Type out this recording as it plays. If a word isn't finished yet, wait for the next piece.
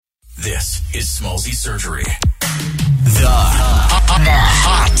This is Smallzy Surgery. The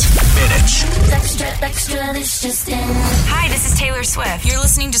Hot Minute. Extra, this just in. Hi, this is Taylor Swift. You're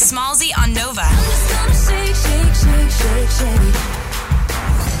listening to Smallzy on Nova.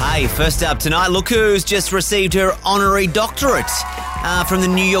 Hey, first up tonight, look who's just received her honorary doctorate from the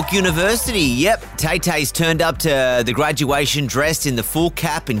New York University. Yep, Tay-Tay's turned up to the graduation dressed in the full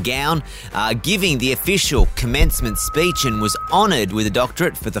cap and gown, giving the official commencement speech, and was honoured with a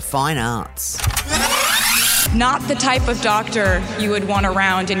doctorate for the fine arts. Not the type of doctor you would want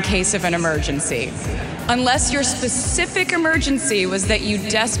around in case of an emergency. Unless your specific emergency was that you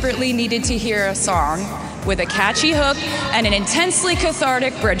desperately needed to hear a song with a catchy hook and an intensely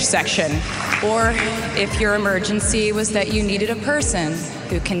cathartic bridge section. Or if your emergency was that you needed a person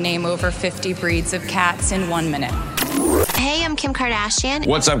who can name over 50 breeds of cats in 1 minute. Hey, I'm Kim Kardashian.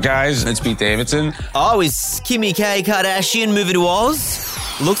 What's up, guys? It's Pete Davidson. Oh, is Kimmy K. Kardashian moving to Oz?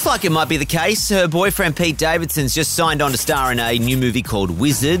 Looks like it might be the case. Her boyfriend Pete Davidson's just signed on to star in a new movie called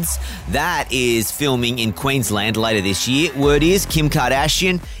Wizards. That is filming in Queensland later this year. Word is Kim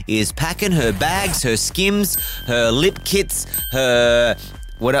Kardashian is packing her bags, her Skims, her lip kits, her...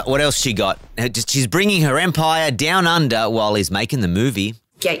 What else she got? She's bringing her empire down under while he's making the movie.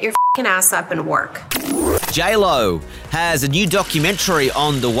 Get your f***ing ass up and work. J-Lo has a new documentary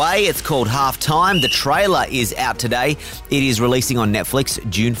on the way. It's called Halftime. The trailer is out today. It is releasing on Netflix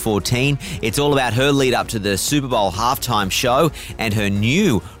June 14. It's all about her lead up to the Super Bowl halftime show and her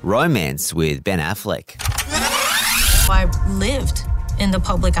new romance with Ben Affleck. I lived in the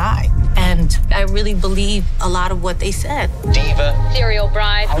public eye, and I really believe a lot of what they said. Diva. Serial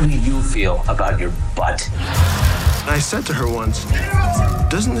bride. How do you feel about your butt? I said to her once,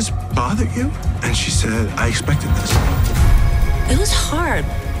 doesn't this bother you? And she said, I expected this. It was hard.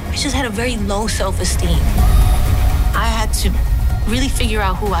 I just had a very low self-esteem. I had to really figure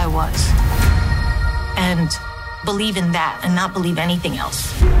out who I was and believe in that and not believe anything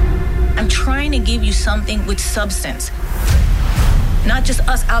else. I'm trying to give you something with substance. Not just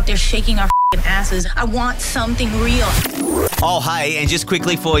us out there shaking our asses. I want something real. Oh, hey, and just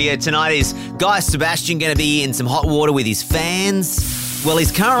quickly for you, tonight is Guy Sebastian going to be in some hot water with his fans? Well,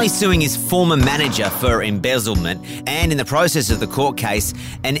 he's currently suing his former manager for embezzlement, and in the process of the court case,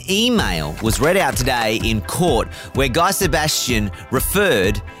 an email was read out today in court where Guy Sebastian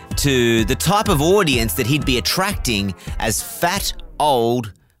referred to the type of audience that he'd be attracting as fat,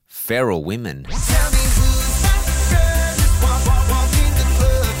 old, feral women.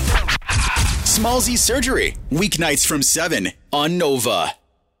 Smallzy Surgery, weeknights from 7 on Nova.